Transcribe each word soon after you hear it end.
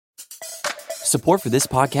Support for this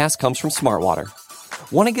podcast comes from Smartwater.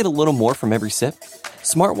 Want to get a little more from every sip?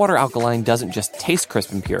 Smartwater Alkaline doesn't just taste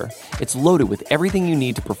crisp and pure, it's loaded with everything you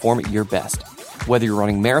need to perform at your best, whether you're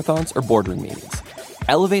running marathons or boardroom meetings.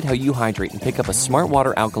 Elevate how you hydrate and pick up a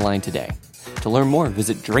Smartwater Alkaline today. To learn more,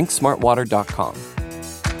 visit drinksmartwater.com.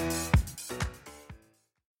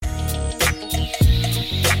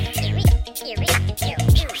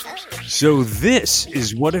 So this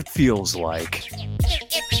is what it feels like.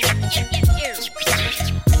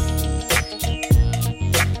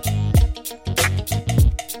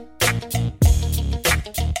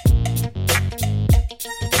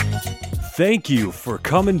 Thank you for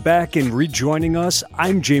coming back and rejoining us.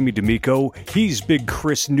 I'm Jamie D'Amico. He's Big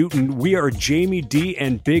Chris Newton. We are Jamie D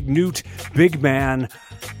and Big Newt. Big man,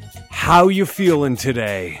 how you feeling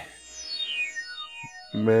today?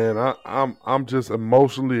 Man, I'm just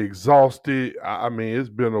emotionally exhausted. I mean, it's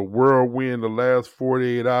been a whirlwind the last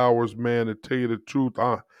 48 hours, man, to tell you the truth.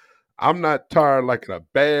 I'm not tired like in a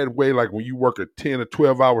bad way, like when you work a 10 or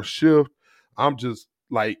 12-hour shift. I'm just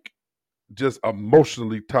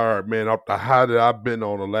emotionally tired, man, off the high that I've been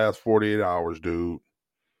on the last 48 hours, dude.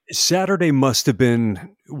 Saturday must have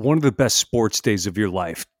been one of the best sports days of your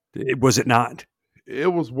life. Was it not?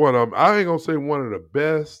 It was one of them. I ain't gonna say one of the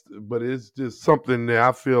best, but it's just something that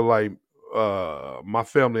I feel like my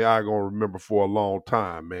family and I gonna remember for a long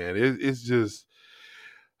time, man. It's just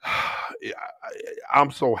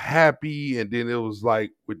I'm so happy, and then it was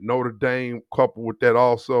like with Notre Dame coupled with that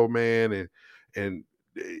also, man, and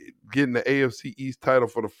getting the AFC East title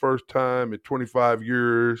for the first time in 25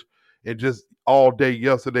 years, and just all day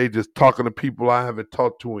yesterday just talking to people I haven't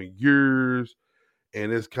talked to in years.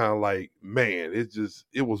 And it's kind of like, man,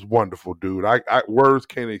 it was wonderful, dude. I words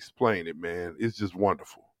can't explain it, man. It's just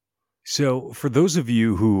wonderful. So for those of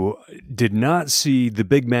you who did not see the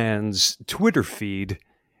big man's Twitter feed,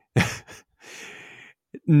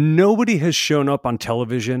 nobody has shown up on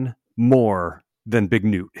television more than Big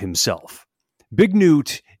Newt himself. Big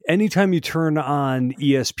Newt, anytime you turn on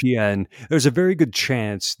ESPN, there's a very good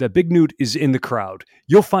chance that Big Newt is in the crowd.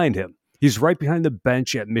 You'll find him. He's right behind the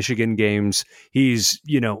bench at Michigan games. He's,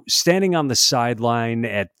 standing on the sideline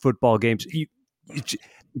at football games. The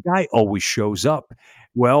guy always shows up.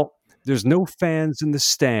 Well, there's no fans in the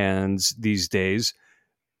stands these days.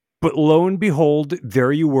 But lo and behold,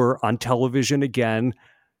 there you were on television again.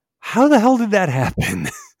 How the hell did that happen?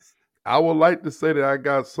 I would like to say that I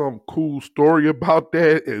got some cool story about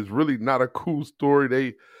that. It's really not a cool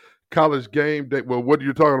story. College Game Day. Well, what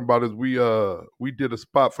you're talking about is we did a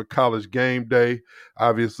spot for College Game Day.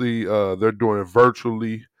 Obviously, they're doing it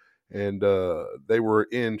virtually, and they were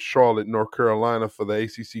in Charlotte, North Carolina for the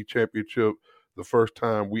ACC championship. The first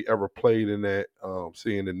time we ever played in that,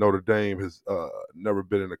 seeing that Notre Dame has never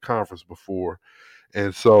been in a conference before.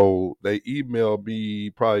 And so they emailed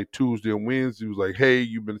me probably Tuesday and Wednesday. It was like, hey,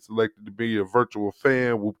 you've been selected to be a virtual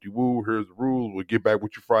fan. Whoop-de-woo. Here's the rules. We'll get back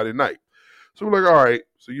with you Friday night. So we're like, all right.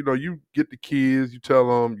 So, you get the kids, you tell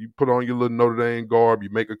them, you put on your little Notre Dame garb, you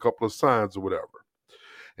make a couple of signs or whatever.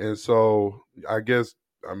 And so I guess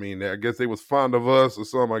they was fond of us or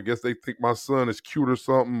something. I guess they think my son is cute or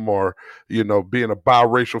something, or, being a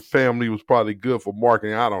biracial family was probably good for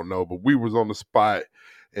marketing. I don't know. But we was on the spot.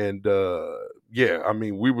 And,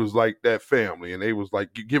 we was like that family, and they was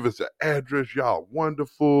like, give us an address. Y'all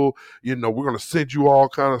wonderful. We're going to send you all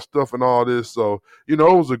kind of stuff and all this. So, it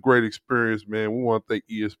was a great experience, man. We want to thank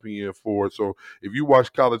ESPN for it. So if you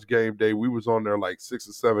watch College Game Day, we was on there like 6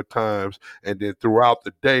 or 7 times. And then throughout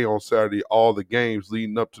the day on Saturday, all the games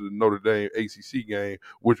leading up to the Notre Dame ACC game,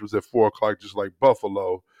 which was at 4:00, just like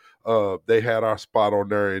Buffalo, they had our spot on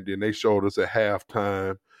there, and then they showed us at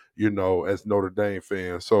halftime, as Notre Dame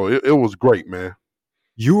fans. So it was great, man.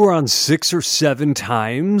 You were on 6 or 7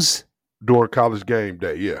 times? During College Game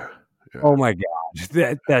Day, yeah. Oh, my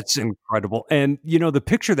God. That's incredible. And, the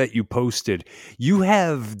picture that you posted, you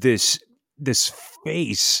have this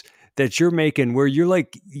face that you're making where you're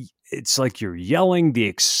like, it's like you're yelling, the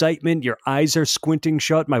excitement, your eyes are squinting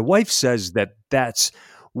shut. My wife says that that's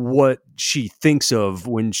what she thinks of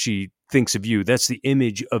when she thinks of you. That's the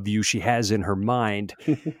image of you she has in her mind.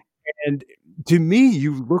 And to me,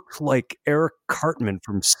 you look like Eric Cartman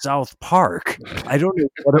from South Park. I don't know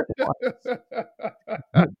what it was.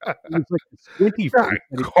 It was like a squinty face.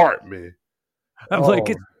 Cartman. I'm like,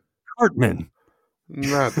 it's Cartman.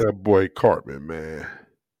 Not that boy Cartman, man.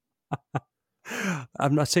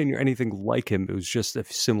 I'm not saying you're anything like him. It was just a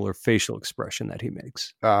similar facial expression that he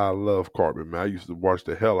makes. I love Cartman, man. I used to watch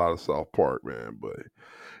the hell out of South Park, man. But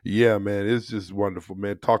yeah, man, it's just wonderful,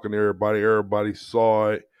 man. Talking to everybody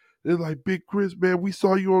saw it. It's like, Big Chris, man, we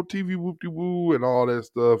saw you on TV, whoop-de-woo, and all that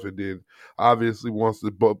stuff. And then, obviously, once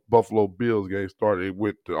the Buffalo Bills game started, it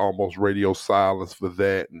went to almost radio silence for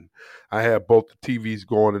that. And I had both the TVs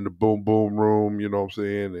going in the boom boom room, you know what I'm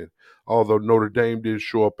saying? And although Notre Dame didn't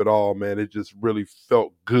show up at all, man, it just really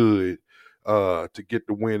felt good to get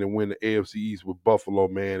the win and win the AFC East with Buffalo,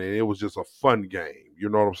 man. And it was just a fun game. You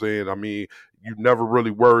know what I'm saying? I mean, you never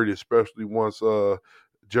really worried, especially once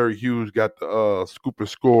Jerry Hughes got the scoop and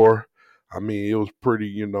score. I mean, it was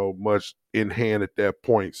pretty, much in hand at that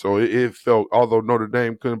point. So it felt, although Notre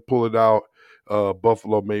Dame couldn't pull it out,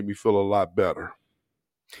 Buffalo made me feel a lot better.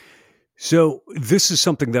 So this is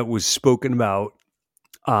something that was spoken about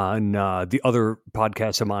on the other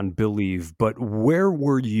podcast I'm on, Believe, but where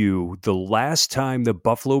were you the last time the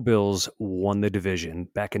Buffalo Bills won the division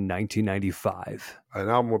back in 1995?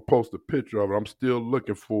 And I'm going to post a picture of it. I'm still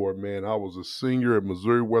looking for it, man. I was a senior at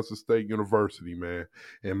Missouri Western State University, man.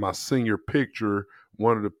 And my senior picture,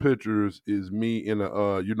 one of the pictures is me in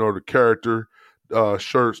the character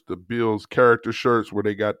shirts, the Bills character shirts where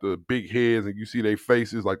they got the big heads and you see their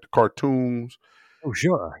faces like the cartoons. Oh,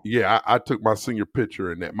 sure. Yeah, I took my senior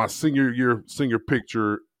picture in that. My senior year senior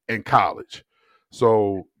picture in college.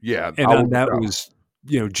 So, yeah. And that was,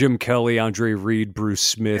 Jim Kelly, Andre Reed, Bruce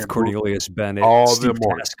Smith, Cornelius Bennett, Steve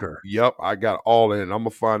Tasker. Yep, I got all in. I'm going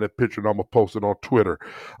to find that picture and I'm going to post it on Twitter.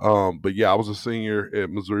 But, yeah, I was a senior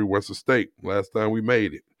at Missouri Western State last time we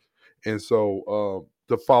made it. And so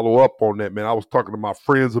to follow up on that, man, I was talking to my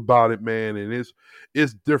friends about it, man, and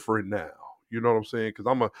it's different now. You know what I'm saying? Because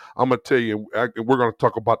I'm gonna tell you, we're gonna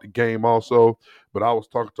talk about the game also. But I was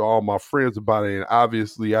talking to all my friends about it, and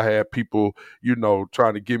obviously I had people,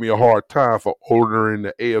 trying to give me a hard time for ordering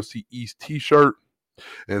the AFC East T-shirt.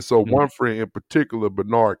 And so one friend in particular,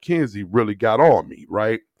 Bernard Kinsey, really got on me,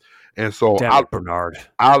 right? And so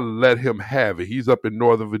I let him have it. He's up in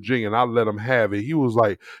Northern Virginia, and I let him have it. He was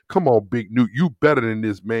like, come on, Big Newt, you better than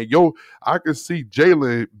this, man. I can see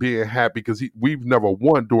Jalen being happy because we've never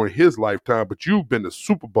won during his lifetime, but you've been to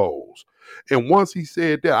Super Bowls. And once he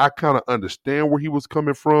said that, I kind of understand where he was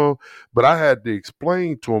coming from, but I had to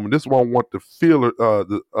explain to him, and this is what I want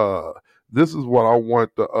this is what I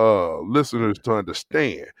want the listeners to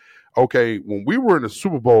understand. Okay, when we were in the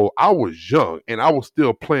Super Bowl, I was young and I was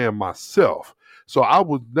still playing myself. So I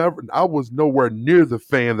was nowhere near the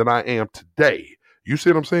fan that I am today. You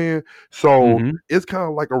see what I'm saying? So it's kind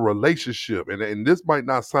of like a relationship. And this might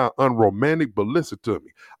not sound unromantic, but listen to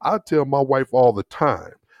me. I tell my wife all the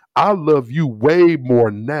time, I love you way more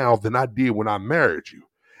now than I did when I married you.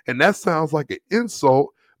 And that sounds like an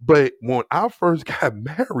insult. But when I first got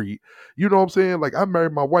married, you know what I'm saying? Like, I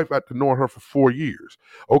married my wife after knowing her for 4 years.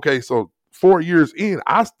 Okay, so 4 years in,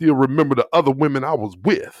 I still remember the other women I was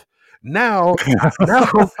with. Now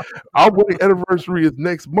our wedding anniversary is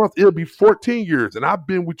next month. It'll be 14 years, and I've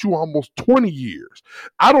been with you almost 20 years.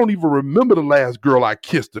 I don't even remember the last girl I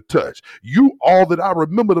kissed or touched. You all that I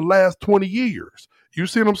remember the last 20 years. You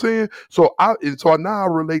see what I'm saying? So now I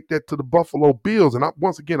relate that to the Buffalo Bills. And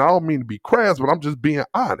once again, I don't mean to be crass, but I'm just being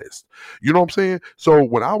honest. You know what I'm saying? So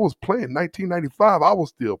when I was playing 1995, I was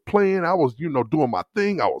still playing. I was, doing my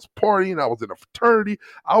thing. I was partying. I was in a fraternity.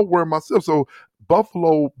 I was wearing myself. So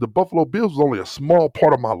the Buffalo Bills was only a small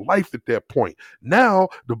part of my life at that point. Now,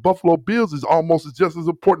 the Buffalo Bills is almost just as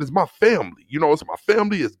important as my family. It's my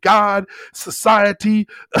family, it's God, society,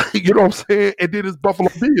 you know what I'm saying? And then it's Buffalo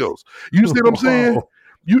Bills. You see what I'm saying?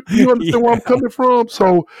 You understand where I'm coming from?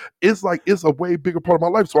 So it's like it's a way bigger part of my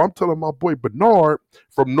life. So I'm telling my boy Bernard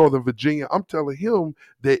from Northern Virginia, I'm telling him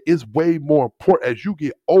that it's way more important as you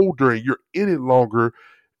get older and you're in it longer.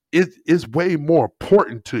 It's way more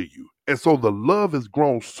important to you. And so the love has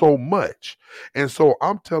grown so much. And so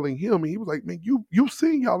I'm telling him, and he was like, man, you've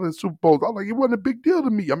seen y'all in the Super Bowls. I'm like, it wasn't a big deal to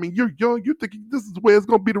me. I mean, you're young. You think this is the way it's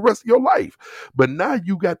going to be the rest of your life. But now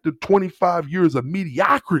you got the 25 years of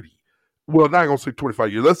mediocrity. Well, not going to say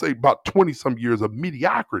 25 years. Let's say about 20-some years of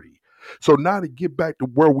mediocrity. So now to get back to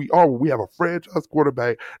where we are, where we have a franchise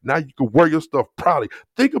quarterback, now you can wear your stuff proudly.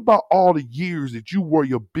 Think about all the years that you wore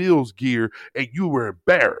your Bills gear and you were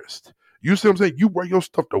embarrassed. You see what I'm saying? You wear your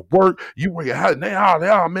stuff to work. You wear your hat.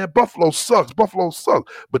 Man, Buffalo sucks. Buffalo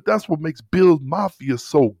sucks. But that's what makes Bills Mafia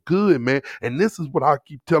so good, man. And this is what I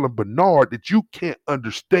keep telling Bernard that you can't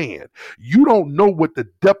understand. You don't know what the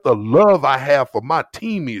depth of love I have for my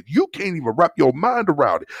team is. You can't even wrap your mind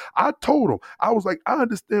around it. I told him, I was like, I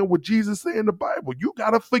understand what Jesus said in the Bible. You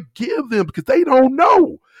got to forgive them because they don't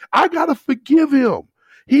know. I got to forgive him.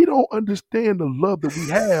 He don't understand the love that we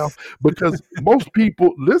have because most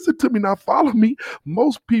people, listen to me now, follow me.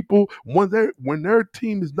 Most people, when their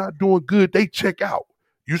team is not doing good, they check out.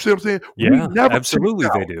 You see what I'm saying? We Yeah, never absolutely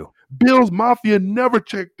checked they out. do. Bills Mafia never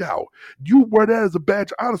checked out. You wear that as a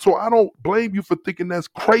badge of honor. So I don't blame you for thinking that's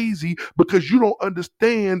crazy because you don't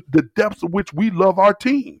understand the depths of which we love our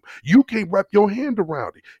team. You can't wrap your hand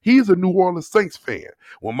around it. He's a New Orleans Saints fan.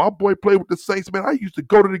 When my boy played with the Saints, man, I used to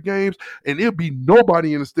go to the games and there'd be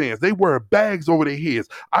nobody in the stands. They wear bags over their heads.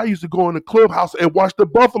 I used to go in the clubhouse and watch the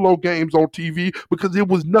Buffalo games on TV because there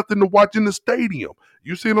was nothing to watch in the stadium.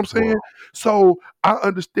 You see what I'm saying? Whoa. So I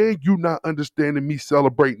understand you not understanding me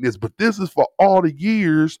celebrating this, but this is for all the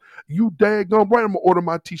years. You daggone right, I'm gonna order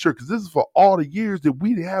my t-shirt because this is for all the years that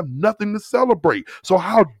we have nothing to celebrate. So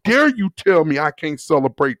how dare you tell me I can't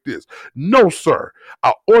celebrate this? No, sir.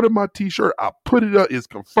 I ordered my t-shirt. I put it up. It's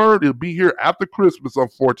confirmed. It'll be here after Christmas,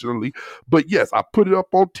 unfortunately. But yes, I put it up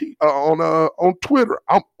on Twitter.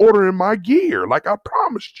 I'm ordering my gear like I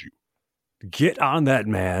promised you. Get on that,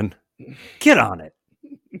 man. Get on it.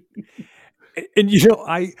 And you know,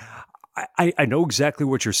 I know exactly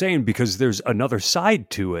what you're saying because there's another side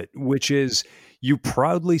to it, which is you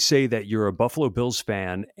proudly say that you're a Buffalo Bills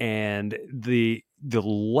fan, and the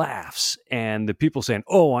laughs and the people saying,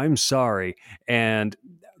 "Oh, I'm sorry." And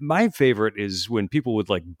my favorite is when people would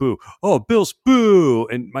like boo, "Oh, Bills, boo!"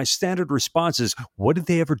 And my standard response is, "What did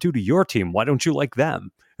they ever do to your team? Why don't you like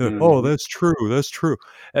them?" Oh, that's true. That's true.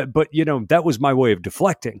 But you know, that was my way of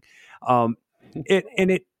deflecting.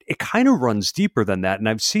 It kind of runs deeper than that. And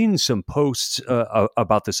I've seen some posts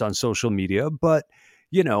about this on social media, but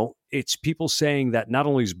you know, it's people saying that not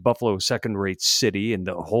only is Buffalo a second-rate city and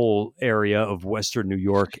the whole area of Western New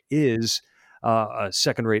York is a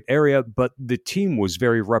second-rate area, but the team was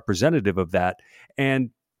very representative of that. And,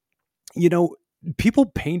 you know, people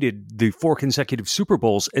painted the 4 consecutive Super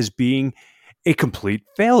Bowls as being a complete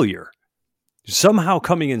failure. Somehow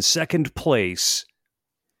coming in second place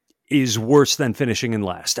is worse than finishing in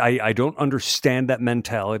last. I don't understand that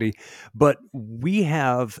mentality, but we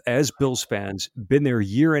have, as Bills fans, been there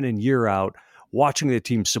year in and year out, watching the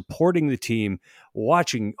team, supporting the team,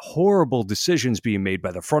 watching horrible decisions being made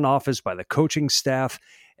by the front office, by the coaching staff.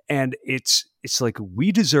 And it's like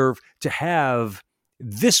we deserve to have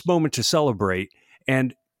this moment to celebrate.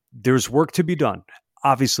 And there's work to be done.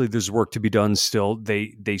 Obviously, there's work to be done still.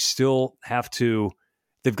 They still have to,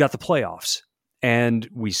 they've got the playoffs. And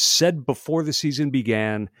we said before the season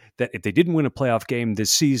began that if they didn't win a playoff game,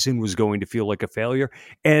 this season was going to feel like a failure.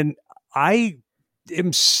 And I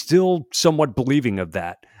am still somewhat believing of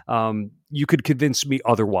that. You could convince me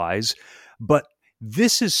otherwise, but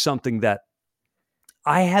this is something that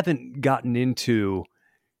I haven't gotten into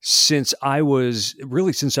since I was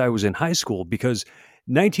in high school, because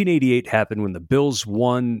 1988 happened when the Bills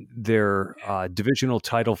won their divisional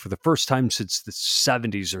title for the first time since the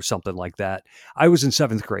 70s or something like that. I was in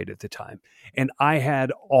 7th grade at the time, and I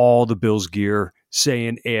had all the Bills gear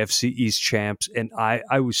saying AFC East champs, and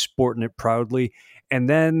I was sporting it proudly. And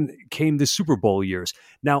then came the Super Bowl years.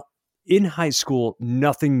 Now, in high school,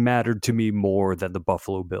 nothing mattered to me more than the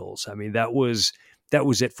Buffalo Bills. I mean, that was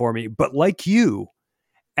it for me. But like you,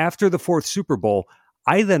 after the 4th Super Bowl,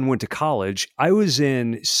 I then went to college. I was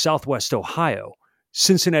in Southwest Ohio,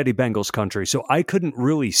 Cincinnati Bengals country. So I couldn't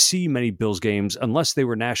really see many Bills games unless they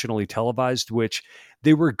were nationally televised, which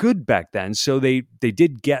they were good back then. So they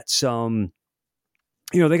did get some,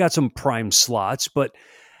 they got some prime slots, but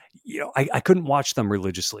I couldn't watch them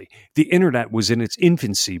religiously. The internet was in its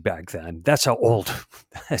infancy back then. That's how old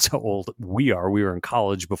we are. We were in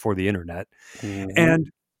college before the internet. Mm-hmm.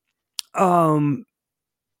 And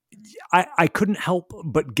I couldn't help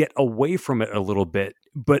but get away from it a little bit.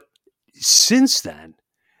 But since then,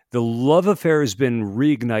 the love affair has been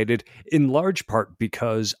reignited, in large part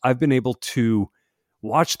because I've been able to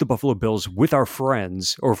watch the Buffalo Bills with our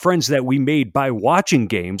friends, or friends that we made by watching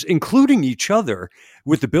games, including each other,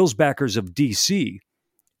 with the Bills backers of DC.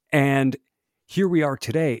 And here we are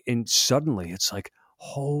today, and suddenly it's like,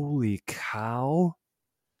 holy cow.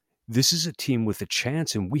 This is a team with a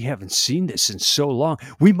chance, and we haven't seen this in so long.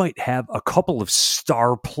 We might have a couple of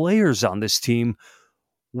star players on this team.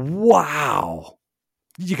 Wow.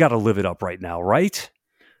 You got to live it up right now, right?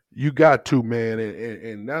 You got to, man.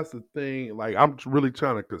 And that's the thing. Like, I'm really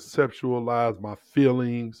trying to conceptualize my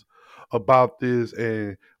feelings about this.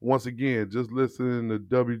 And once again, just listening to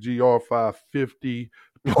WGR 550.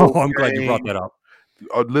 Oh, I'm glad you brought that up.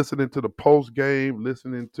 Listening to the post game,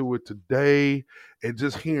 listening to it today, and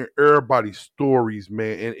just hearing everybody's stories,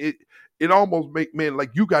 man. And it almost make, man,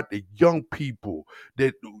 like you got the young people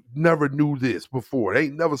that never knew this before. They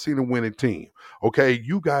ain't never seen a winning team. Okay.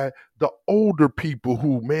 You got the older people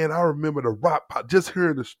who, man, I remember the rock pop, just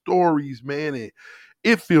hearing the stories, man.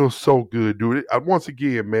 It feels so good, dude. Once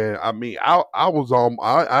again, man. I mean, I was on.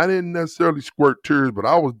 I didn't necessarily squirt tears, but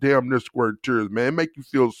I was damn near squirt tears, man. It make you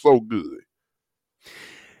feel so good.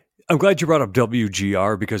 I'm glad you brought up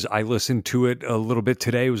WGR because I listened to it a little bit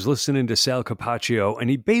today. I was listening to Sal Capaccio, and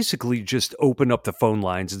he basically just opened up the phone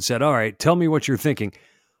lines and said, all right, tell me what you're thinking.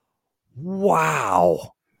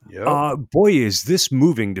 Wow. Yeah. Boy, is this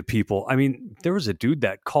moving to people. I mean, there was a dude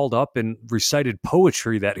that called up and recited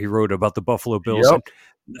poetry that he wrote about the Buffalo Bills. Yep.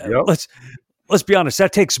 And, Yep. let's be honest,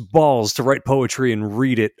 that takes balls to write poetry and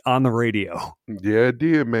read it on the radio. Yeah, it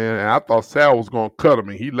did, man. And I thought Sal was gonna cut him,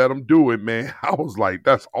 and he let him do it, man. I was like,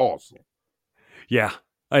 that's awesome. Yeah,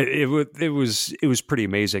 it was pretty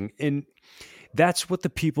amazing, and that's what the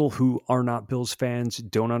people who are not Bills fans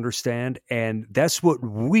don't understand, and that's what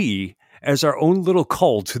we, as our own little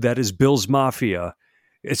cult that is Bills Mafia,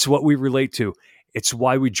 it's what we relate to. It's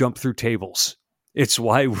why we jump through tables. It's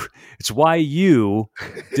why you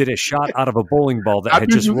did a shot out of a bowling ball that had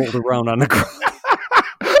just rolled around on the ground.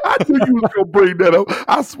 I knew you was gonna bring that up.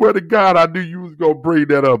 I swear to God, I knew you was gonna bring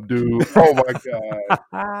that up, dude. Oh my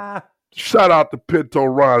God. Shout out to Pinto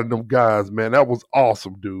Ron and them guys, man. That was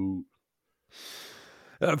awesome, dude.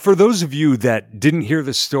 For those of you that didn't hear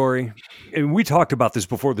the story, and we talked about this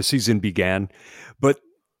before the season began, but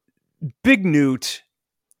Big Newt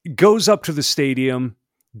goes up to the stadium,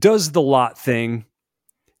 does the lot thing,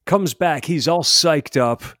 comes back, he's all psyched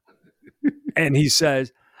up, and he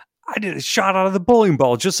says, I did a shot out of the bowling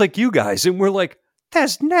ball just like you guys. And we're like,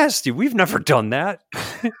 that's nasty. We've never done that.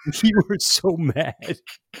 You were so mad.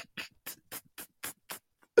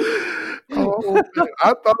 Oh, man.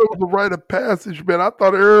 I thought it was a rite of passage, man. I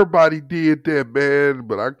thought everybody did that, man.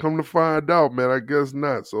 But I come to find out, man, I guess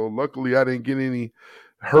not. So luckily I didn't get any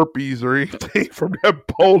herpes or anything from that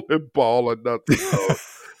bowling ball or nothing. So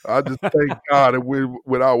I just thank God it went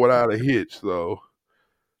without a hitch. So,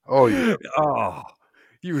 oh yeah. Oh,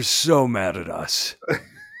 you were so mad at us.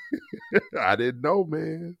 I didn't know,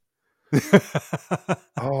 man.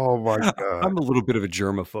 Oh my God. I'm a little bit of a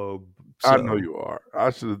germaphobe. So. I know you are.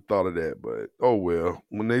 I should have thought of that, but oh well.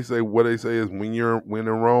 When they say what they say is when in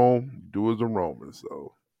Rome, do as a Roman.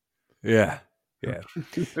 So yeah.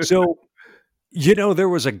 So there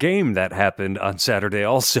was a game that happened on Saturday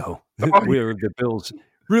also where the Bills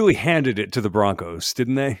really handed it to the Broncos,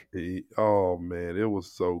 didn't they? Oh man, it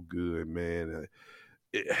was so good, man.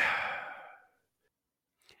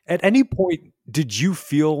 At any point, did you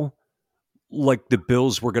feel like the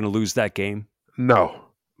Bills were going to lose that game? No.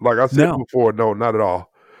 Like I said before, no, not at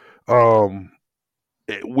all.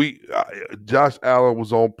 Josh Allen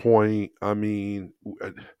was on point. I mean,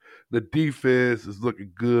 the defense is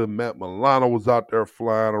looking good. Matt Milano was out there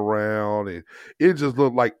flying around, and it just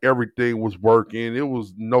looked like everything was working. It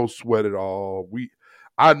was no sweat at all.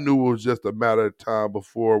 I knew it was just a matter of time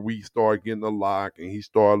before we started getting the lock, and he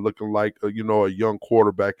started looking like a young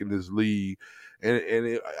quarterback in this league.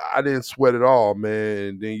 And I didn't sweat at all, man.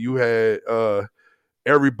 And then you had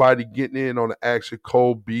everybody getting in on the action.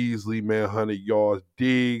 Cole Beasley, man, 100 yards.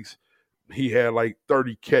 Diggs, he had like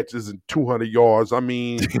 30 catches and 200 yards. I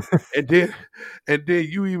mean, and then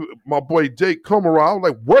my boy Jake Kummerow, I was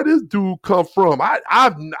like, where this dude come from?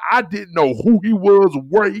 I didn't know who he was,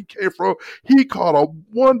 where he came from. He caught a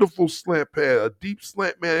wonderful slant pass, a deep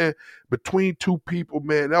slant, man, between two people,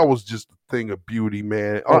 man. That was just a thing of beauty,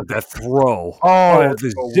 man. Oh, that throw. Oh,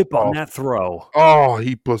 the zip on that throw. Oh,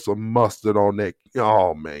 he put some mustard on that.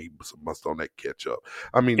 Oh, man, he put some mustard on that ketchup.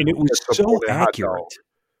 I mean, and it was so accurate.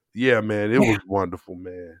 Yeah, man, it was wonderful,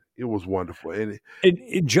 man. It was wonderful. And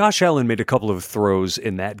Josh Allen made a couple of throws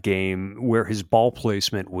in that game where his ball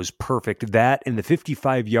placement was perfect. That and the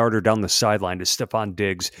 55-yarder down the sideline to Stephon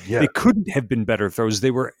Diggs. Yeah. They couldn't have been better throws.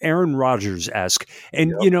 They were Aaron Rodgers-esque.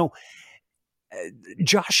 And,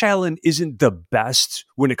 Josh Allen isn't the best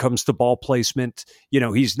when it comes to ball placement.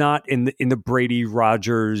 He's not in the Brady,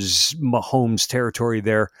 Rodgers, Mahomes territory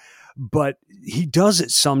there. But he does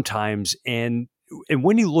it sometimes, and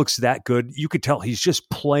when he looks that good, you could tell he's just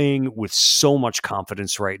playing with so much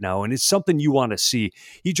confidence right now. And it's something you want to see.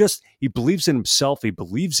 He believes in himself. He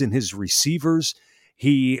believes in his receivers.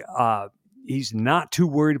 He's not too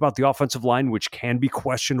worried about the offensive line, which can be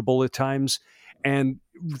questionable at times. And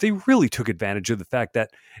they really took advantage of the fact that,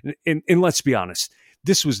 and let's be honest,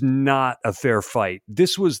 this was not a fair fight.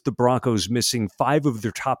 This was the Broncos missing 5 of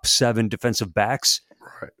their top 7 defensive backs.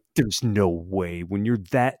 Right. There's no way when you're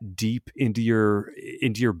that deep into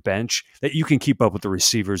your bench that you can keep up with the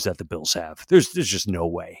receivers that the Bills have. There's just no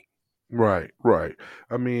way. Right, right.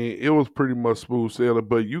 I mean, it was pretty much smooth sailing,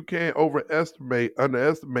 but you can't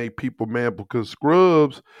underestimate people, man, because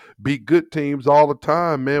scrubs beat good teams all the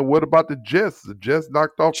time, man. What about the Jets? The Jets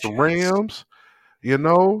knocked off the Jets. Rams, you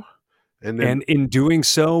know, and then And in doing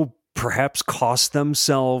so, perhaps cost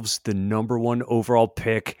themselves the number one overall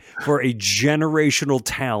pick for a generational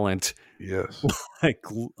talent yes, like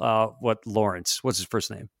what Lawrence? What's his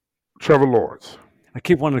first name? Trevor Lawrence. I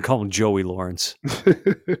keep wanting to call him Joey Lawrence.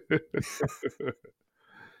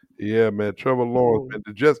 Yeah, man, Trevor Lawrence, Oh. man,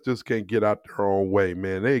 the Jets just can't get out their own way,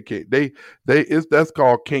 man. They can't. They it's that's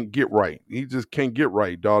called can't get right. He just can't get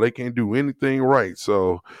right, dog. They can't do anything right.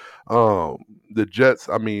 So, um, the Jets.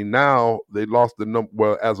 I mean, now they lost the number.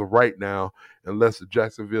 Well, as of right now, unless the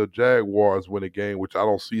Jacksonville Jaguars win a game, which I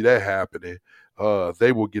don't see that happening,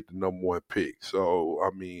 they will get the number one pick. So,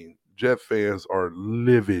 I mean, Jet fans are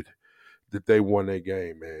livid that they won that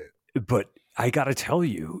game, man. But I got to tell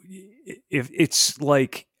you, if it's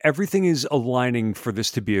like everything is aligning for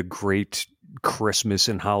this to be a great Christmas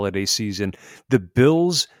and holiday season, the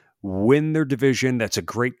Bills win their division. That's a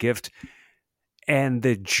great gift. And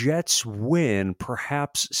the Jets win,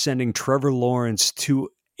 perhaps sending Trevor Lawrence to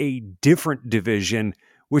a different division,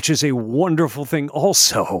 which is a wonderful thing,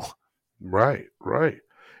 also. Right, right.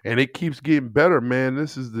 And it keeps getting better, man.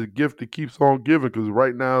 This is the gift that keeps on giving because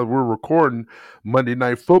right now we're recording Monday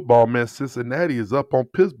Night Football, man. Cincinnati is up on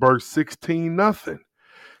Pittsburgh 16 nothing.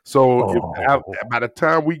 So Oh, by the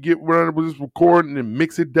time we get around with this recording and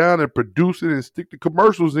mix it down and produce it and stick the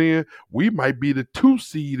commercials in, we might be the 2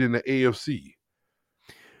 seed in the AFC.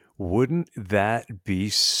 wouldn't that be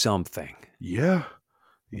something? Yeah,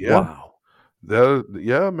 yeah. Wow.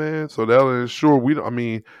 Yeah, man. So that'll ensure we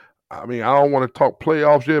don't. I don't want to talk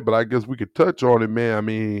playoffs yet, but I guess we could touch on it, man. I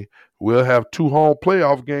mean, we'll have 2 home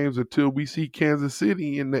playoff games until we see Kansas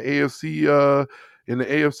City in the AFC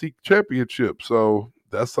Championship. So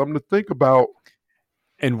that's something to think about.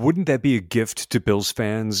 And wouldn't that be a gift to Bills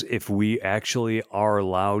fans if we actually are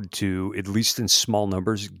allowed to, at least in small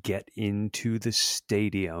numbers, get into the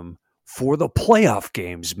stadium for the playoff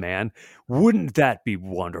games, man? Wouldn't that be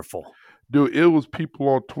wonderful? Dude, it was people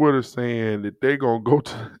on Twitter saying that they're gonna go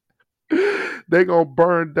to they gonna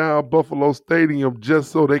burn down Buffalo Stadium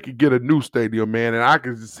just so they could get a new stadium, man. And I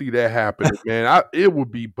can just see that happening, man. It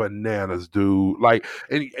would be bananas, dude. Like,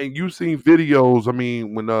 and you seen videos. I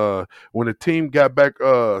mean, when the team got back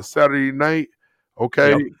Saturday night,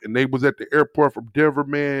 okay, Yep. and they was at the airport from Denver,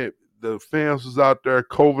 man. The fans was out there,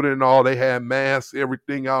 COVID and all. They had masks,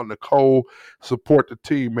 everything out in the cold, support the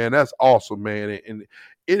team, man. That's awesome, man. And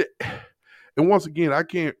it. And once again, I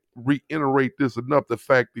can't reiterate this enough, the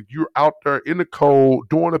fact that you're out there in the cold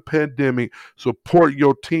during a pandemic, support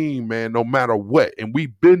your team, man, no matter what. And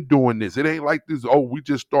we've been doing this. It ain't like this, oh, we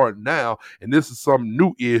just started now and this is something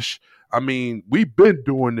new-ish. I mean, we've been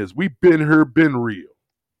doing this. We've been here, been real.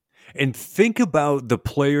 And think about the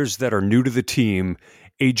players that are new to the team,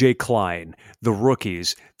 AJ Klein, the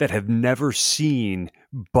rookies that have never seen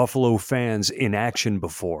Buffalo fans in action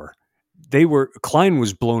before. Klein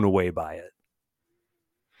was blown away by it.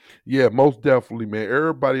 Yeah, most definitely, man.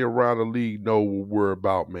 Everybody around the league know what we're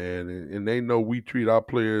about, man, and they know we treat our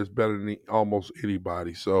players better than almost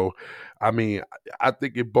anybody. So, I mean, I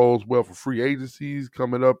think it bodes well for free agencies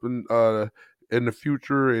coming up in the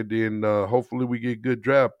future, and then hopefully we get good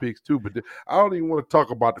draft picks too. But I don't even want to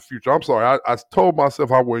talk about the future. I'm sorry, I told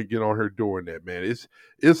myself I wouldn't get on here doing that, man.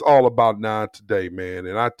 It's all about now today, man,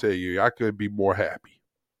 and I tell you, I couldn't be more happy.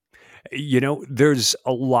 You know, there's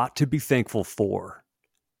a lot to be thankful for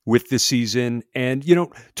with this season. And,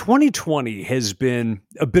 2020 has been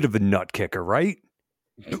a bit of a nut kicker, right?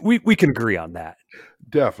 We can agree on that.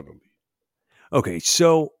 Definitely. Okay,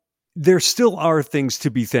 so there still are things to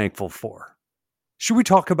be thankful for. Should we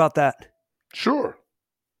talk about that? Sure.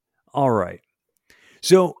 All right.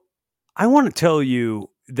 So I want to tell you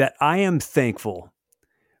that I am thankful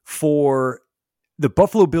for the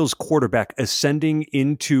Buffalo Bills quarterback ascending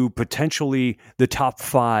into potentially the top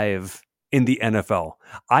 5 in the NFL.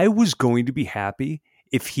 I was going to be happy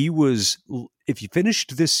if he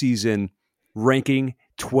finished this season ranking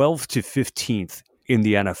 12th to 15th in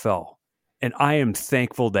the NFL. And I am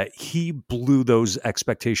thankful that he blew those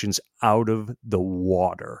expectations out of the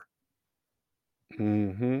water.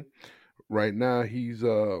 Mm-hmm. Right now, he's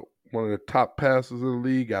one of the top passers in the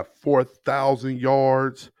league. Got 4,000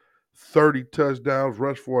 yards, 30 touchdowns,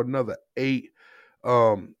 rushed for another 8.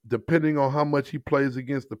 Depending on how much he plays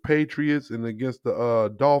against the Patriots and against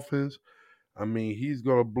the Dolphins, I mean, he's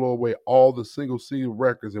going to blow away all the single season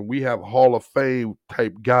records, and we have Hall of Fame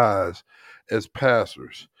type guys as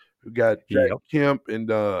passers. You got Jack Yep. Kemp, and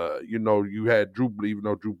you had even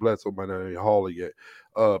though Drew Bledsoe might not be Hall yet.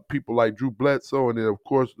 People like Drew Bledsoe, and then of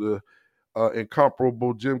course the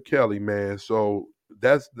incomparable Jim Kelly, man. So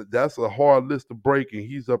that's a hard list to break, and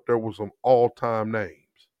he's up there with some all-time names.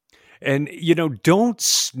 And, don't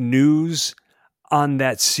snooze on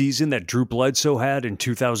that season that Drew Bledsoe had in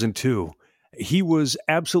 2002. He was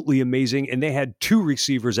absolutely amazing, and they had two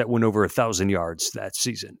receivers that went over 1,000 yards that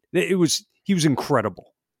season. He was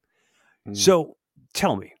incredible. So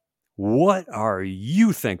tell me, what are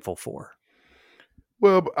you thankful for?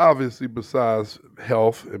 Well, obviously, besides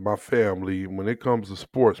health and my family, when it comes to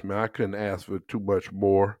sports, man, I couldn't ask for too much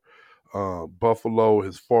more. Buffalo,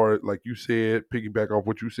 as far like you said, piggyback off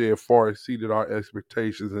what you said, far exceeded our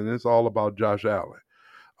expectations, and it's all about Josh Allen.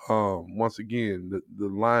 Once again, the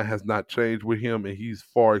line has not changed with him, and he's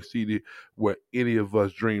far exceeded what any of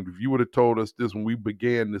us dreamed. If you would have told us this when we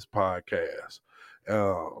began this podcast,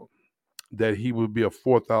 that he would be a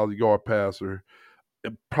 4,000-yard passer,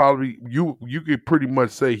 probably you could pretty much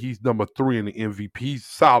say he's number 3 in the MVP. He's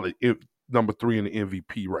solid number 3 in the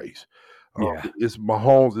MVP race. Yeah. It's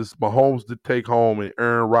Mahomes to take home, and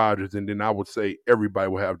Aaron Rodgers, and then I would say everybody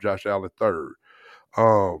will have Josh Allen third.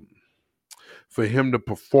 For him to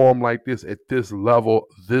perform like this at this level,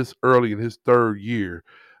 this early in his third year,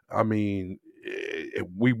 I mean, if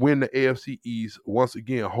we win the AFC East once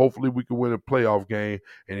again, hopefully we can win a playoff game,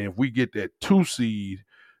 and if we get that 2 seed,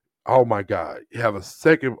 oh my God, have a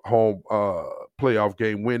second home playoff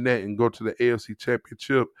game, win that, and go to the AFC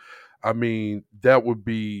Championship. I mean, that would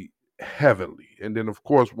be heavenly. And then, of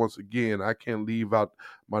course, once again, I can't leave out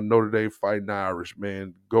my Notre Dame Fighting Irish,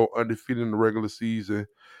 man. Go undefeated in the regular season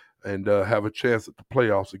and have a chance at the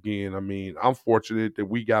playoffs again. I mean, I'm fortunate that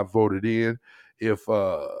we got voted in. If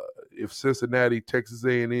Cincinnati, Texas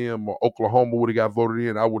A&M, or Oklahoma would have got voted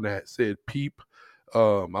in, I wouldn't have said peep.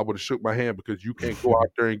 I would have shook my hand, because you can't go out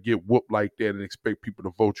there and get whooped like that and expect people to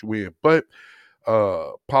vote you in. But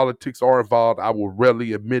politics are involved. I will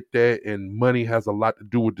readily admit that, and money has a lot to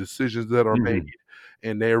do with decisions that are made.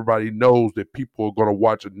 And everybody knows that people are going to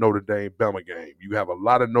watch a Notre Dame Bama game. You have a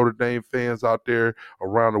lot of Notre Dame fans out there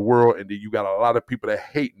around the world, and then you got a lot of people that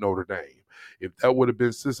hate Notre Dame. If that would have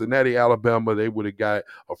been Cincinnati, Alabama, they would have got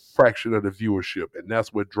a fraction of the viewership, and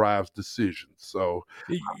that's what drives decisions. So,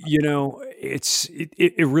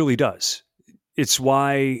 it really does. It's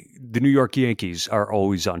why the New York Yankees are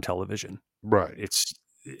always on television. Right.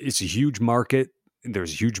 It's a huge market.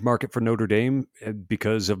 There's a huge market for Notre Dame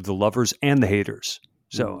because of the lovers and the haters.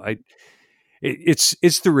 So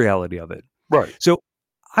it's the reality of it. Right. So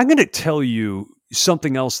I'm going to tell you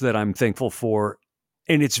something else that I'm thankful for,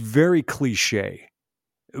 and it's very cliche,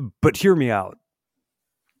 but hear me out.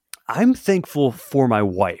 I'm thankful for my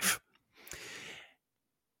wife.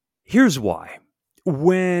 Here's why.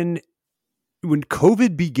 When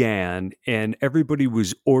COVID began and everybody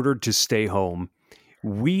was ordered to stay home,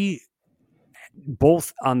 we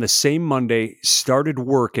both on the same Monday started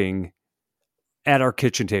working at our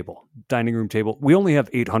kitchen table, dining room table. We only have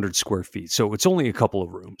 800 square feet, so it's only a couple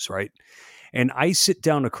of rooms, right? And I sit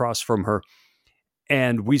down across from her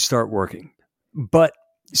and we start working. But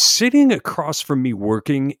sitting across from me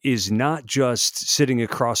working is not just sitting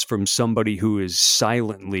across from somebody who is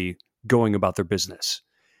silently going about their business.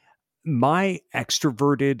 My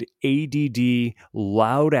extroverted, ADD,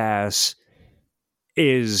 loud ass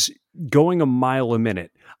is going a mile a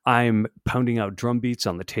minute. I'm pounding out drum beats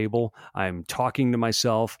on the table. I'm talking to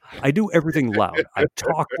myself. I do everything loud. I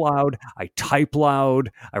talk loud. I type loud.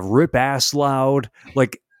 I rip ass loud.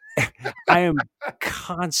 Like, I am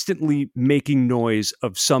constantly making noise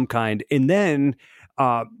of some kind. And then,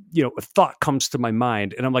 a thought comes to my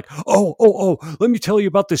mind and I'm like, oh, let me tell you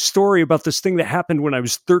about this story about this thing that happened when I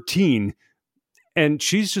was 13. And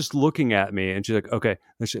she's just looking at me and she's like, okay,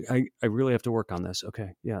 I really have to work on this.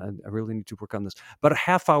 Okay. Yeah. I really need to work on this. But a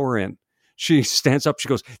half hour in, she stands up. She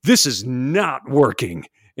goes, this is not working.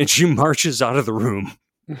 And she marches out of the room.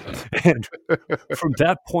 And from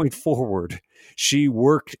that point forward, she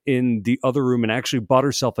worked in the other room and actually bought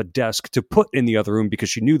herself a desk to put in the other room because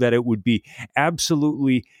she knew that it would be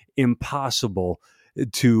absolutely impossible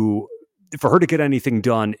for her to get anything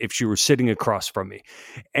done if she were sitting across from me.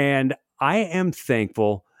 And I am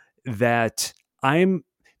thankful that I'm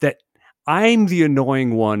the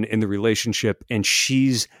annoying one in the relationship and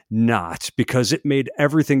she's not, because it made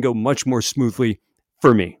everything go much more smoothly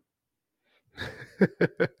for me.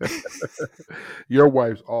 Your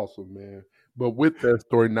wife's awesome, man. But with that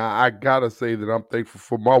story, now I gotta say that I'm thankful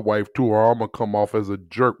for my wife too, or I'm gonna come off as a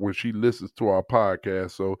jerk when she listens to our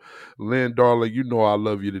podcast. So, Lynn, darling, you know I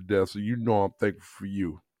love you to death, so you know I'm thankful for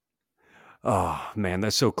you. Oh man,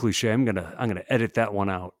 that's so cliche. I'm gonna edit that one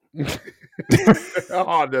out.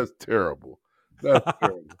 Oh, that's terrible. That's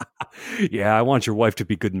terrible. Yeah, I want your wife to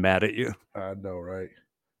be good and mad at you. I know, right?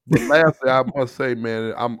 But lastly, I must say,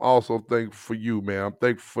 man, I'm also thankful for you, man. I'm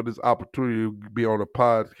thankful for this opportunity to be on a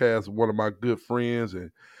podcast with one of my good friends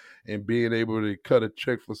and being able to cut a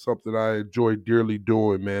check for something I enjoy dearly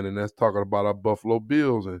doing, man. And that's talking about our Buffalo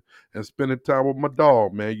Bills and spending time with my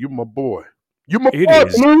dog, man. You my boy. You my It boy,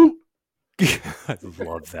 is. Blue. I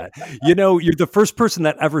love that. You know, you're the first person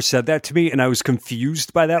that ever said that to me, and I was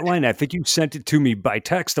confused by that line. I think you sent it to me by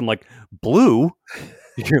text. I'm like, Blue?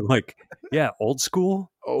 You're like, yeah, old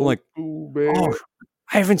school? I'm Old like, school, man. oh,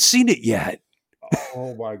 I haven't seen it yet.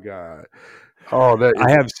 Oh my God. Oh, that is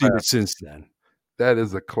I have a seen it classic. since then. That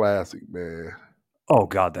is a classic, man. Oh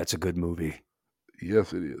God, that's a good movie.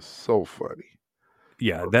 Yes, it is. So funny.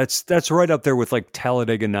 Yeah, that's right up there with like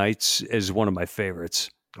Talladega Nights as one of my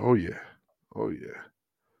favorites. Oh yeah. Oh yeah.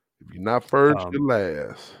 If you're not first, you're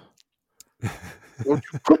last. Don't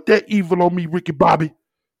you put that evil on me, Ricky Bobby.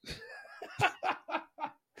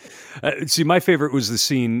 See, my favorite was the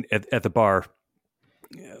scene at the bar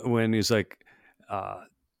when he's like,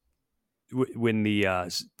 when the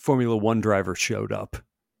Formula One driver showed up.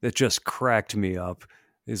 That just cracked me up.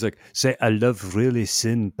 He's like, say, I love really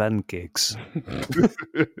thin pancakes.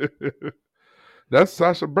 That's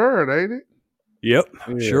Sacha Baron, ain't it? Yep,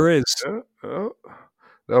 Yeah. sure is. Yeah.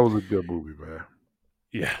 That was a good movie, man.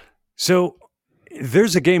 Yeah. So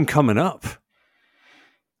there's a game coming up.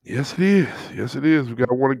 Yes, it is. Yes, it is. We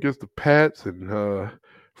got one against the Pats, and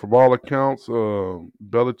from all accounts,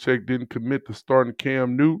 Belichick didn't commit to starting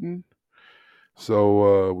Cam Newton.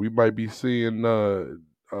 So we might be seeing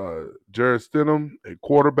Jared Stidham at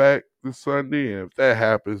quarterback this Sunday. And if that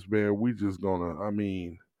happens, man, we just gonna,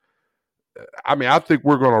 I think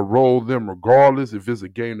we're gonna roll them regardless. If it's a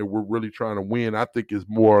game that we're really trying to win, I think it's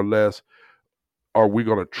more or less, are we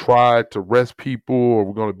gonna try to rest people, or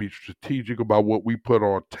we're gonna be strategic about what we put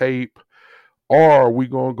on tape? Or are we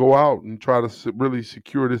gonna go out and try to really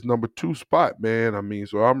secure this number 2 spot, man?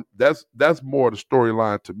 So that's more the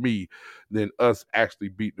storyline to me than us actually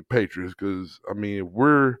beating the Patriots. Because if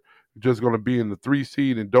we're just gonna be in the 3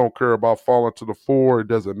 seed and don't care about falling to the 4, it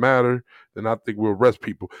doesn't matter. Then I think we'll rest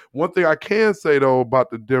people. One thing I can say though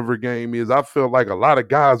about the Denver game is I feel like a lot of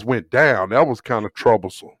guys went down. That was kind of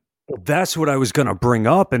troublesome. Well, that's what I was going to bring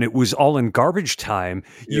up, and it was all in garbage time.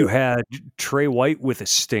 Yeah. You had Trey White with a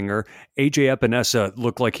stinger. AJ Epinesa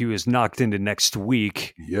looked like he was knocked into next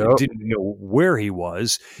week. Yep. Didn't know where he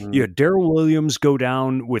was. You had Darrell Williams go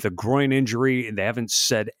down with a groin injury, and they haven't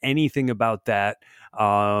said anything about that.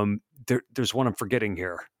 There's one I'm forgetting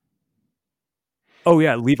here. Oh,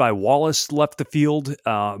 yeah, Levi Wallace left the field,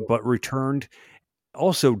 but returned.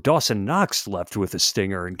 Also, Dawson Knox left with a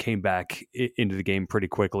stinger and came back into the game pretty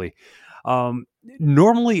quickly.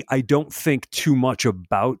 Normally, I don't think too much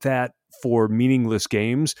about that for meaningless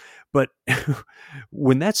games, but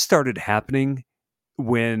when that started happening,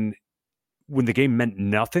 when the game meant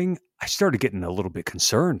nothing, I started getting a little bit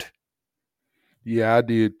concerned. Yeah, I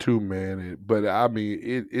did too, man. But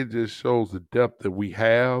it just shows the depth that we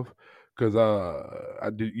have. Because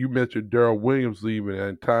you mentioned Darrell Williams leaving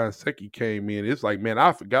and Ty Nsekhe came in. It's like, man,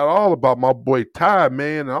 I forgot all about my boy Ty,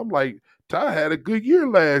 man. And I'm like, Ty had a good year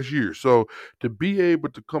last year. So to be able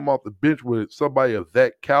to come off the bench with somebody of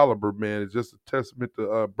that caliber, man, is just a testament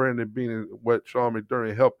to Brandon Beane and what Sean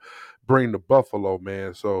McDermott helped bring to Buffalo,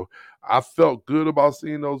 man. So I felt good about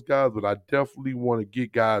seeing those guys, but I definitely want to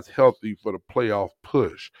get guys healthy for the playoff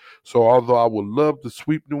push. So although I would love to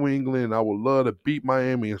sweep New England, I would love to beat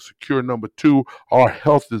Miami and secure number 2, our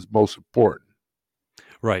health is most important.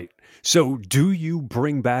 Right. So do you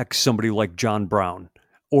bring back somebody like John Brown?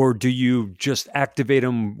 Or do you just activate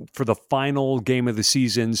him for the final game of the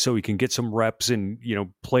season so he can get some reps and,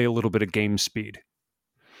 play a little bit of game speed?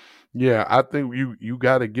 Yeah, I think you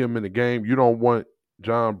got to get him in the game. You don't want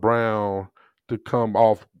John Brown to come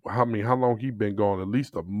off. How long he been gone? At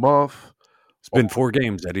least a month. It's been 4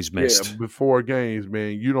 games that he's missed. Yeah, before games,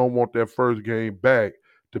 man. You don't want that first game back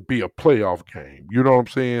to be a playoff game. You know what I'm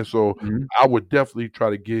saying? So I would definitely try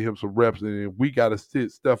to get him some reps. And we got to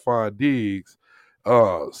sit Stephon Diggs,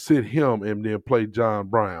 sit him, and then play John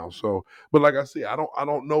Brown. So, but like I said, I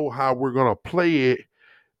don't know how we're gonna play it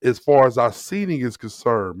as far as our seating is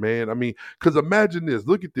concerned, man. Because imagine this.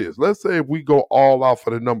 Look at this. Let's say if we go all out for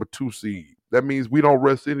the number 2 seed. That means we don't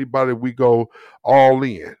rest anybody. We go all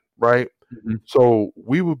in, right? Mm-hmm. So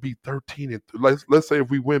we would be 13 and let's say if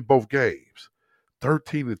we win both games,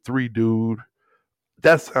 13-3, dude.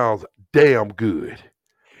 That sounds damn good.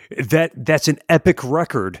 That's an epic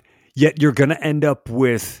record. Yet you're going to end up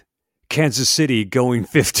with Kansas City going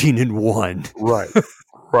 15-1. Right.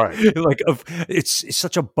 Right. It's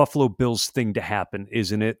such a Buffalo Bills thing to happen,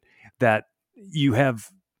 isn't it? That you have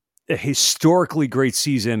a historically great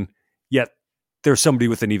season, yet there's somebody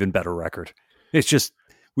with an even better record. It's just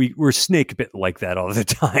we're snake bit like that all the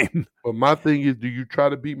time. But my thing is, do you try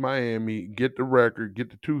to beat Miami, get the record, get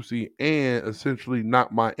the 2 seed, and essentially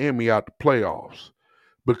knock Miami out the playoffs?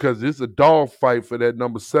 Because it's a dogfight for that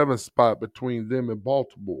number 7 spot between them and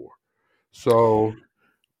Baltimore. So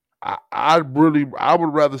I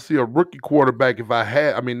would rather see a rookie quarterback if I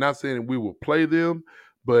had. I mean, not saying we would play them,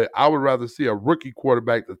 but I would rather see a rookie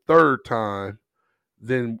quarterback the third time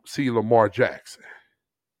than see Lamar Jackson.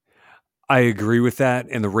 I agree with that,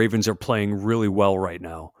 and the Ravens are playing really well right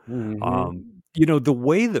now. Mm-hmm. The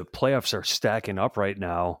way the playoffs are stacking up right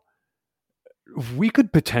now, we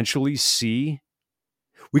could potentially see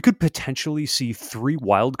 3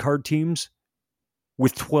 wild card teams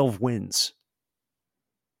with 12 wins.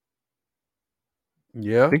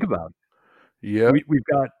 Yeah. Think about it. Yeah.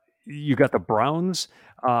 You got the Browns,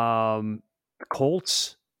 the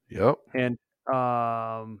Colts, Yep. and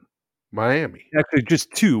Miami. actually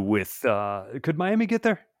just 2 with could Miami get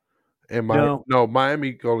there? And No.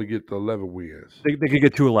 Miami only get the 11 wins. They could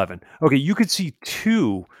get to 11. Okay, you could see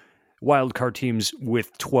 2 wild card teams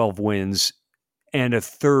with 12 wins and a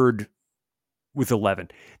third with 11.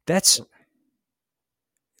 That's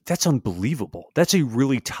unbelievable. That's a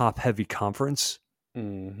really top-heavy conference.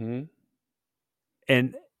 Mm-hmm.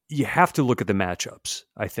 And you have to look at the matchups,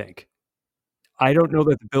 I think. I don't know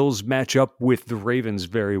that the Bills match up with the Ravens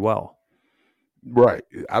very well. Right.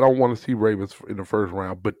 I don't want to see Ravens in the first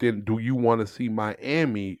round, but then do you want to see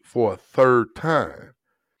Miami for a third time?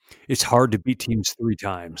 It's hard to beat teams 3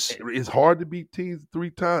 times. It's hard to beat teams 3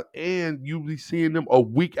 times, and you be seeing them a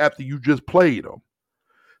week after you just played them.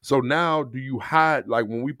 So now do you hide, like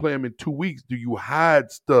when we play them in 2 weeks, do you hide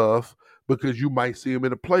stuff because you might see them in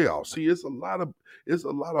the playoffs? See, it's a lot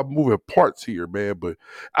of moving parts here, man. But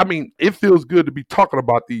I mean, it feels good to be talking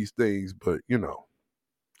about these things, but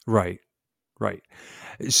Right.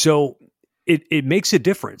 So it makes a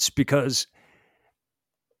difference because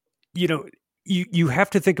you have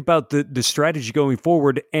to think about the strategy going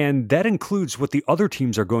forward, and that includes what the other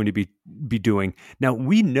teams are going to be doing. Now,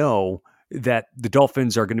 we know that the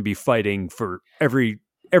Dolphins are going to be fighting for every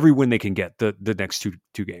win they can get the next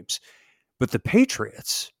two games. But the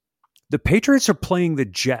Patriots are playing the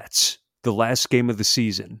Jets the last game of the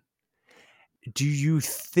season. Do you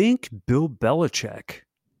think Bill Belichick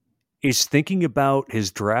is thinking about his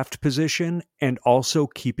draft position and also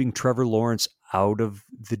keeping Trevor Lawrence out of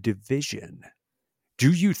the division?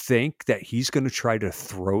 Do you think that he's going to try to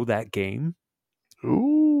throw that game?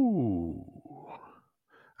 Ooh,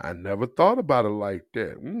 I never thought about it like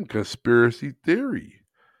that. Conspiracy theory.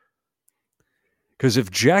 Because if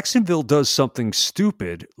Jacksonville does something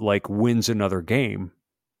stupid like wins another game,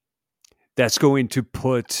 that's going to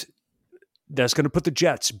put the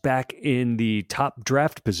Jets back in the top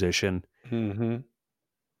draft position. Mm-hmm.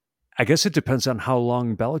 I guess it depends on how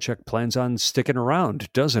long Belichick plans on sticking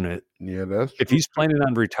around, doesn't it? Yeah, that's true. If he's planning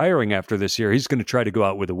on retiring after this year, he's going to try to go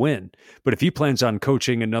out with a win. But if he plans on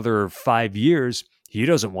coaching another 5 years, he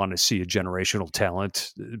doesn't want to see a generational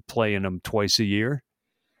talent playing him twice a year.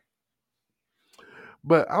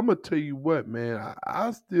 But I'm going to tell you what, man, I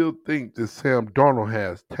still think that Sam Darnold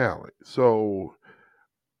has talent. So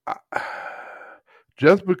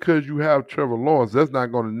just because you have Trevor Lawrence, that's not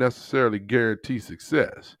going to necessarily guarantee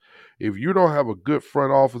success. If you don't have a good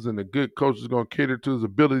front office and a good coach is going to cater to his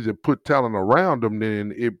abilities and put talent around him,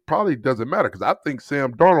 then it probably doesn't matter. Because I think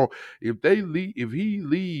Sam Darnold, if he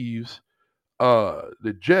leaves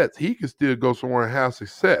the Jets, he can still go somewhere and have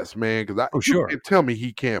success, man. Because you can't tell me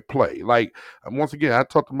he can't play. Like, once again, I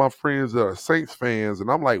talk to my friends that are Saints fans,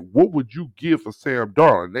 and I'm like, what would you give for Sam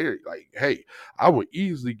Darnold? And they're like, hey, I would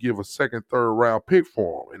easily give a second, third round pick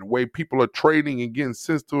for him. And the way people are trading and getting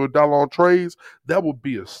cents to a dollar on trades, that would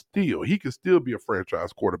be a steal. He could still be a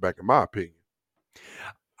franchise quarterback, in my opinion.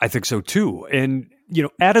 I think so too. And,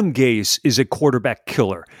 Adam Gase is a quarterback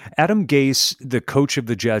killer. Adam Gase, the coach of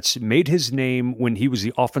the Jets, made his name when he was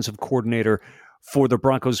the offensive coordinator for the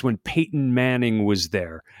Broncos when Peyton Manning was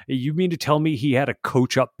there. You mean to tell me he had to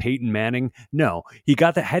coach up Peyton Manning? No. He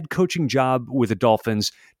got the head coaching job with the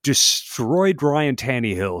Dolphins, destroyed Ryan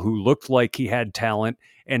Tannehill, who looked like he had talent.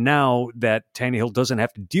 And now that Tannehill doesn't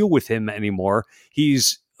have to deal with him anymore,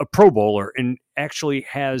 he's a Pro Bowler and actually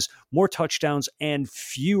has more touchdowns and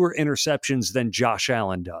fewer interceptions than Josh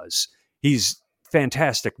Allen does. He's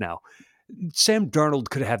fantastic now. Sam Darnold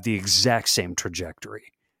could have the exact same trajectory.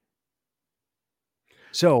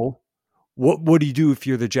 So What do you do if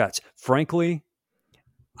you're the Jets? Frankly,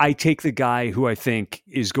 I take the guy who I think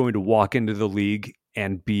is going to walk into the league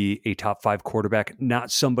and be a top 5 quarterback, not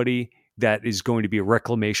somebody that is going to be a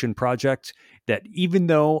reclamation project. That even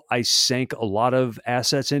though I sank a lot of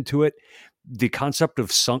assets into it, the concept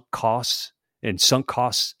of sunk costs and sunk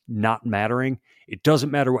costs not mattering, it doesn't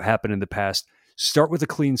matter what happened in the past. Start with a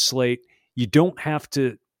clean slate. You don't have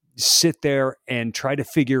to sit there and try to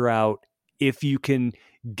figure out if you can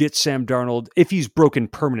get Sam Darnold, if he's broken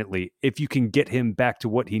permanently, if you can get him back to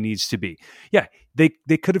what he needs to be. Yeah, they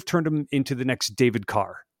could have turned him into the next David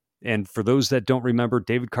Carr. And for those that don't remember,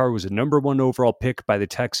 David Carr was a number 1 overall pick by the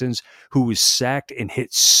Texans who was sacked and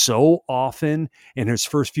hit so often in his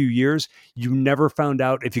first few years, you never found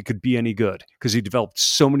out if he could be any good because he developed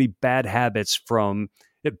so many bad habits from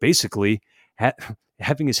it basically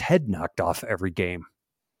having his head knocked off every game.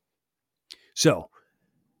 So,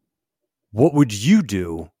 what would you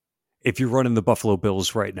do if you're running the Buffalo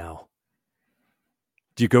Bills right now?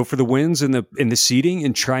 Do you go for the wins in the seeding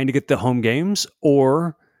and trying to get the home games,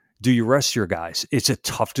 or do you rest your guys? It's a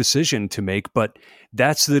tough decision to make, but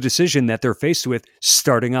that's the decision that they're faced with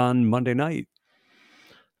starting on Monday night.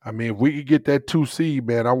 I mean, if we could get that 2 seed,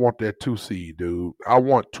 man, I want that 2 seed, dude. I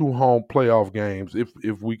want 2 home playoff games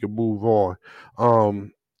if we can move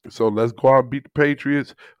on. So let's go out and beat the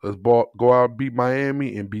Patriots. Let's go out and beat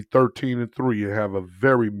Miami and be 13-3 and have a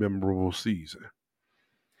very memorable season.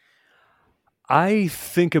 I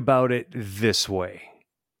think about it this way.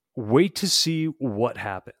 Wait to see what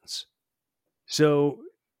happens. So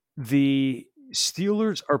the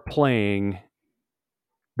Steelers are playing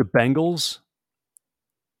the Bengals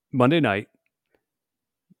Monday night.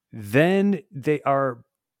 Then they are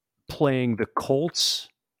playing the Colts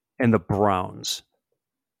and the Browns.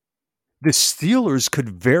 The Steelers could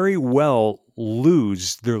very well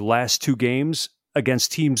lose their last 2 games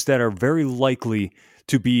against teams that are very likely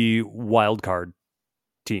to be wild card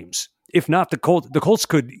teams. If not, the Colts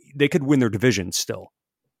could win their division still.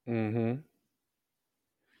 Mm-hmm.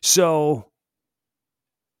 So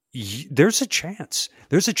there's a chance.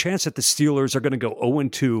 There's a chance that the Steelers are going to go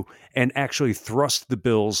 0-2 and actually thrust the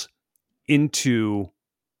Bills into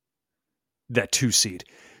that 2 seed.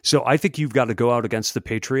 So I think you've got to go out against the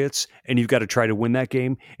Patriots and you've got to try to win that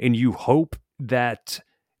game, and you hope that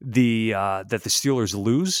the Steelers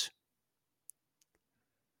lose.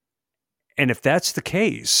 And if that's the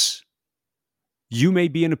case, you may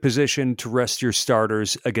be in a position to rest your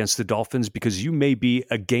starters against the Dolphins because you may be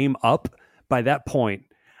a game up by that point,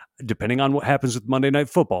 depending on what happens with Monday Night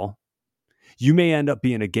Football. You may end up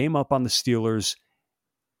being a game up on the Steelers,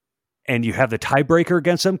 and you have the tiebreaker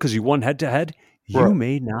against them because you won head-to-head. Right. You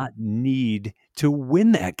may not need to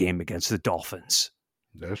win that game against the Dolphins.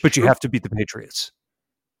 That's but true. You have to beat the Patriots.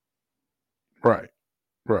 Right.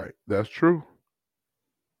 That's true.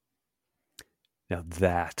 Now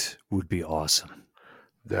that would be awesome.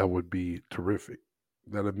 That would be terrific.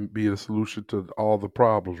 That would be the solution to all the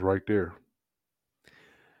problems right there.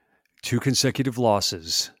 2 consecutive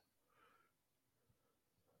losses.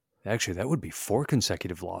 Actually, that would be 4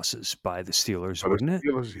 consecutive losses by the Steelers, wouldn't it?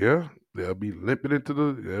 Steelers, yeah. They'll be limping into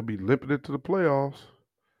the playoffs.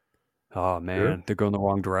 Oh man, yeah. They're going the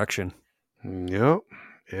wrong direction. Yep.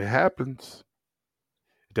 It happens.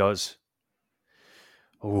 It does.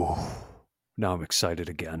 Oh, now I'm excited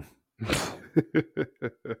again.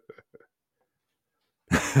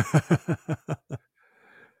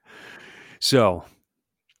 So,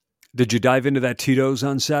 did you dive into that Tito's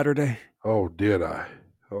on Saturday? Oh, did I?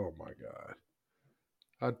 Oh my God!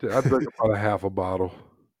 I drank about a half a bottle,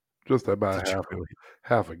 just about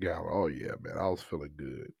half a gallon. Oh yeah, man! I was feeling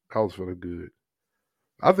good.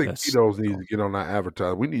 I think Tito's needs to get on our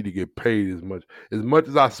advertising. We need to get paid as much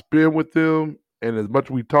as I spend with them, and as much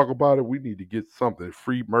as we talk about it. We need to get something,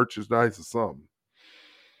 free merchandise or something,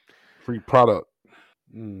 free product.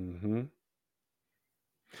 Mm-hmm.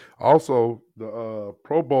 Also, the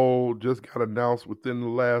Pro Bowl just got announced within the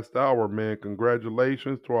last hour, man.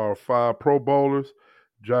 Congratulations to our 5 Pro Bowlers: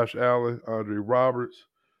 Josh Allen, Andre Roberts,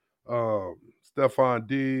 Stephon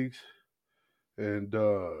Diggs, and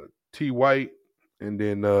T. White, and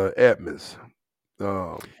then Edmonds.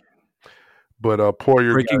 But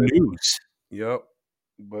Poyer. Breaking news. Yep.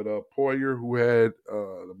 But Poyer, who had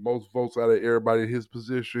the most votes out of everybody in his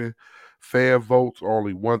position, fan votes,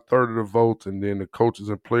 only 1/3 of the votes, and then the coaches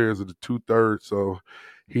and players are the 2/3, so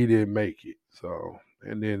he didn't make it. So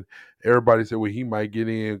And then everybody said, well, he might get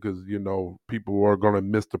in because, people are going to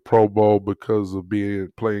miss the Pro Bowl because of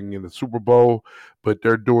playing in the Super Bowl. But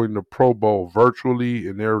they're doing the Pro Bowl virtually,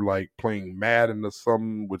 and they're like playing Madden or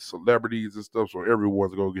something with celebrities and stuff. So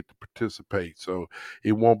everyone's going to get to participate. So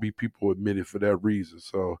it won't be people admitted for that reason.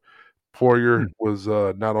 So Poyer was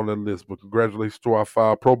not on the list, but congratulations to our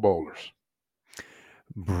 5 Pro Bowlers.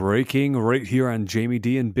 Breaking right here on Jamie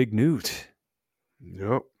D and Big Newt.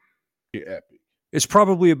 Yep. Yeah, epic. It's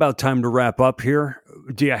probably about time to wrap up here.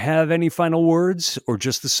 Do you have any final words or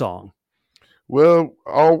just the song? Well,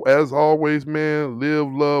 as always, man,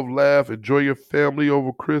 live, love, laugh, enjoy your family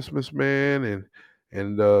over Christmas, man,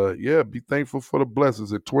 and be thankful for the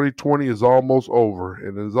blessings. And 2020 is almost over.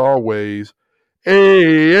 And as always,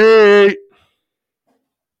 hey.